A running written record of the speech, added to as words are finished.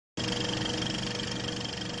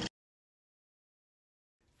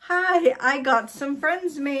Hi, I got some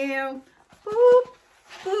friends mail. Boop,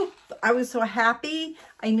 boop. I was so happy.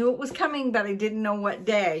 I knew it was coming, but I didn't know what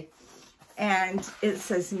day. And it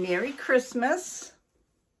says Merry Christmas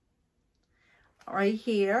right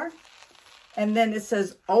here. And then it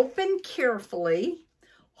says open carefully.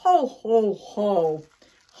 Ho, ho, ho.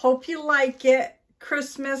 Hope you like it.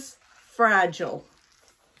 Christmas fragile.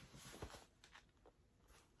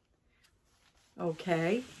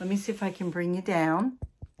 Okay, let me see if I can bring you down.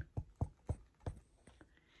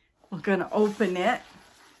 We're gonna open it.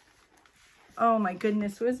 Oh my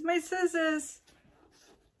goodness, where's my scissors?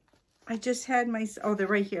 I just had my, oh, they're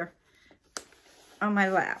right here on my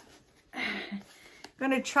lap. I'm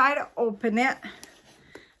gonna try to open it.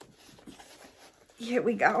 Here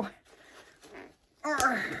we go.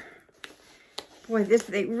 Boy, this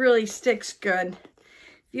thing really sticks good.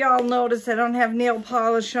 If y'all notice, I don't have nail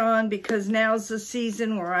polish on because now's the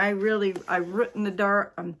season where I root in the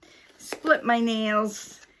dirt, split my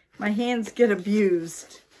nails. My hands get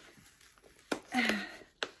abused.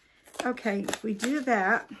 Okay, if we do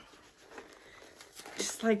that,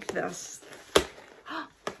 just like this.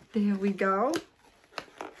 There we go.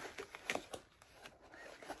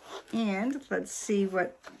 And let's see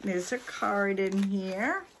what, there's a card in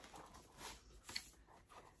here.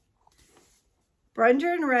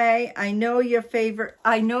 Brenda and Ray, I know your favorite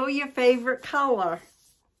color.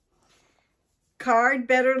 Card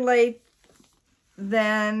better late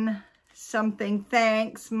than something.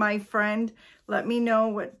 Thanks, my friend. Let me know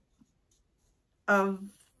what of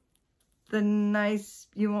the nice,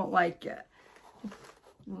 you won't like it.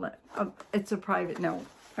 It's a private note.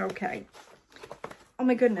 Okay. Oh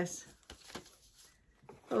my goodness.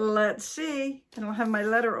 Let's see. I don't have my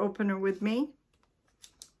letter opener with me.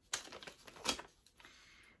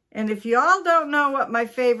 And if y'all don't know what my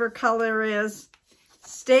favorite color is,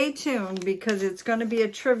 stay tuned because it's going to be a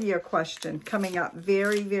trivia question coming up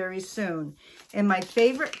very, very soon. And my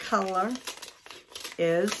favorite color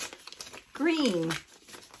is green.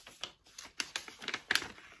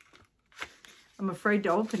 I'm afraid to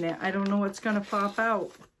open it. I don't know what's going to pop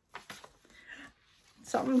out.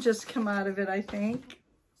 Something just come out of it, I think.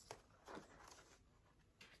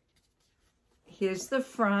 Here's the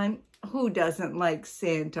front. Who doesn't like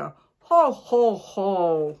Santa? Ho, ho,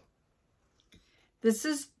 ho. This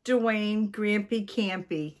is Duane, Grampy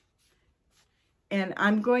Campy. And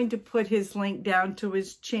I'm going to put his link down to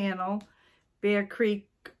his channel, Bear Creek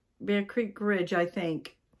Ridge, I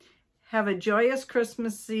think. Have a joyous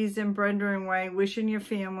Christmas season, Brenda and Ray. Wishing your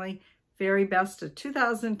family very best of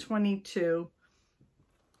 2022.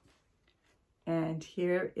 And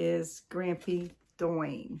here is Grampy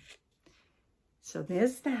Duane. So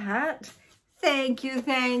there's that. Thank you,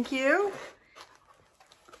 thank you.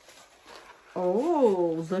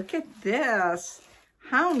 Oh, look at this.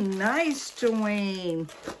 How nice, Duane.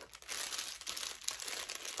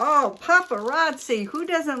 Oh, paparazzi. Who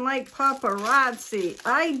doesn't like paparazzi?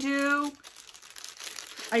 I do.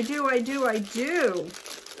 I do, I do, I do.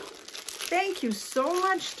 Thank you so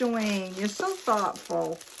much, Duane. You're so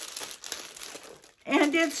thoughtful.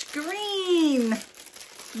 And it's green.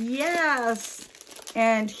 Yes.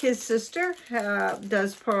 And his sister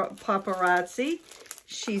does paparazzi.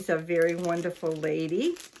 She's a very wonderful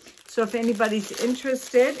lady. So if anybody's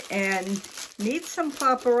interested and needs some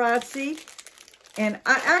paparazzi, and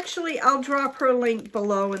I'll drop her link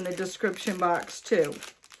below in the description box too.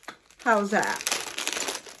 How's that?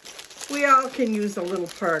 We all can use a little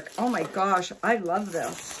perk. Oh my gosh, I love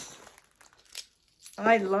this.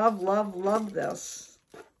 I love, love, love this.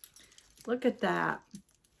 Look at that.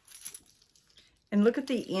 And look at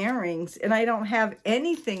the earrings. And I don't have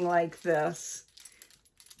anything like this.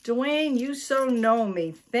 Duane, you so know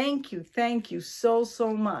me. Thank you so,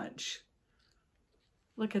 so much.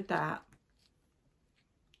 Look at that.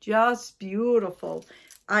 Just beautiful.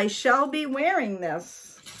 I shall be wearing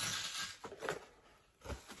this.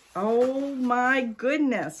 Oh my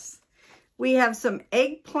goodness. We have some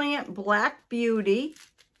eggplant black beauty.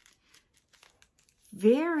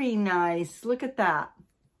 Very nice. Look at that.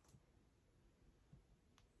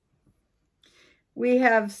 We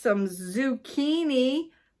have some zucchini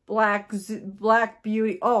black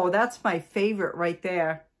beauty. Oh, that's my favorite right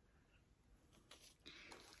there.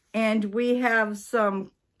 And we have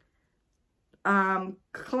some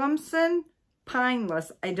Clemson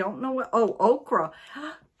Pineless. I don't know what, oh, okra.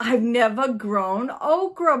 I've never grown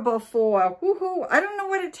okra before. Woohoo. I don't know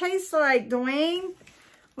what it tastes like, Duane.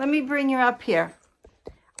 Let me bring you up here.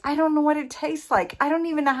 I don't know what it tastes like. I don't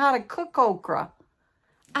even know how to cook okra.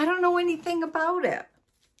 I don't know anything about it.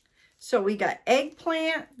 So we got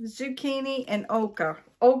eggplant, zucchini, and okra.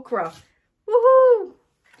 Woohoo!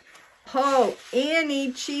 Oh,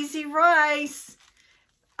 Annie, cheesy rice.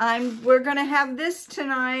 We're gonna have this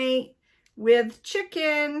tonight with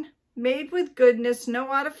chicken, made with goodness, no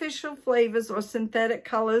artificial flavors or synthetic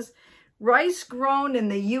colors. Rice grown in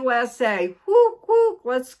the USA. Woo, woo,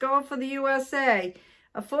 let's go for the USA.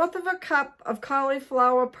 1/4 of a cup of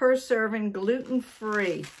cauliflower per serving,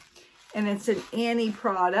 gluten-free. And it's an Annie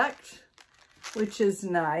product, which is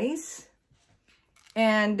nice.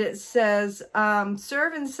 And it says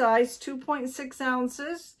serving size 2.6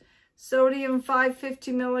 ounces, sodium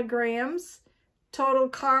 550 milligrams, total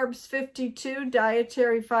carbs 52,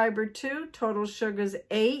 dietary fiber 2, total sugars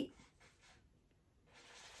 8.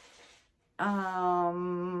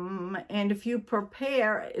 And if you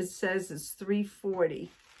prepare, it says it's 340.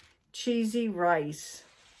 Cheesy rice.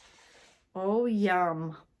 Oh,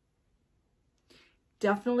 yum.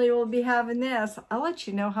 Definitely will be having this. I'll let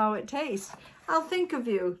you know how it tastes. I'll think of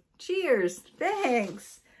you. Cheers.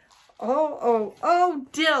 Thanks. Oh,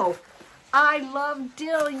 dill. I love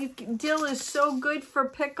dill. Dill is so good for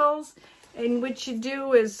pickles. And what you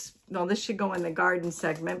do is, well, this should go in the garden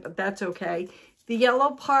segment, but that's okay. The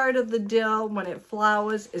yellow part of the dill, when it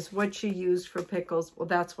flowers, is what you use for pickles. Well,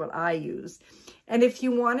 that's what I use. And if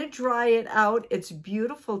you want to dry it out, it's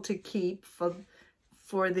beautiful to keep for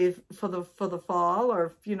the fall,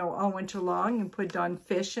 or all winter long, and put on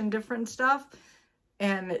fish and different stuff.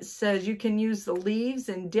 And it says you can use the leaves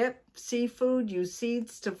and dip seafood, use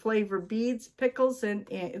seeds to flavor beads, pickles, and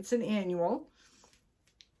it's an annual.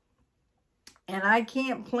 And I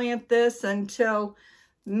can't plant this until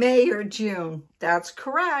May or June. That's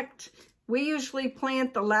correct. We usually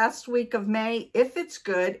plant the last week of May if it's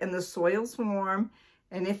good and the soil's warm,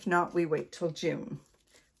 and if not, we wait till June.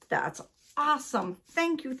 That's awesome.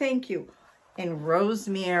 Thank you, thank you. And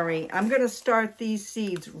rosemary. I'm going to start these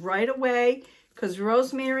seeds right away because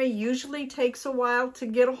rosemary usually takes a while to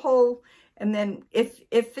get a hold. And then if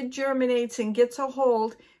it germinates and gets a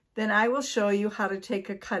hold, then I will show you how to take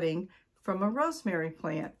a cutting from a rosemary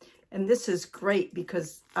plant. And this is great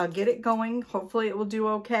because I'll get it going. Hopefully it will do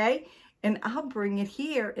okay. And I'll bring it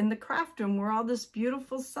here in the craft room where all this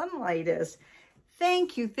beautiful sunlight is.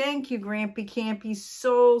 Thank you, Grampy Campy,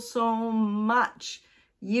 so much.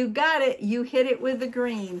 You got it. You hit it with the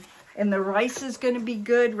green. And the rice is going to be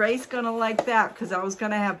good. Ray's going to like that because I was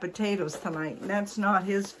going to have potatoes tonight. And that's not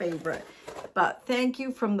his favorite. But thank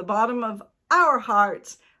you from the bottom of our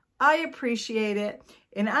hearts. I appreciate it.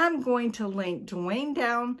 And I'm going to link Duane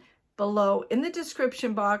down below in the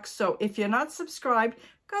description box. So if you're not subscribed,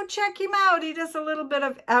 go check him out. He does a little bit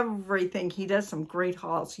of everything. He does some great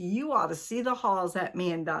hauls. You ought to see the hauls that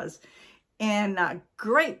man does. And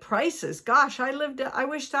great prices. Gosh, I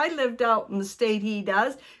wished I lived out in the state he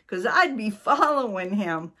does, because I'd be following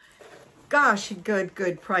him. Gosh,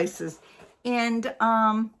 good prices. And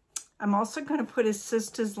I'm also going to put his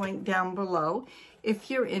sister's link down below if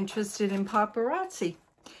you're interested in paparazzi.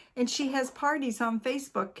 And she has parties on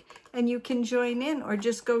Facebook, and you can join in or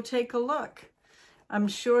just go take a look. I'm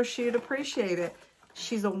sure she'd appreciate it.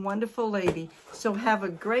 She's a wonderful lady. So have a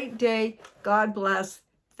great day. God bless.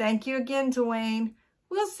 Thank you again, Duane.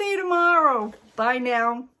 We'll see you tomorrow. Bye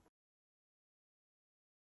now.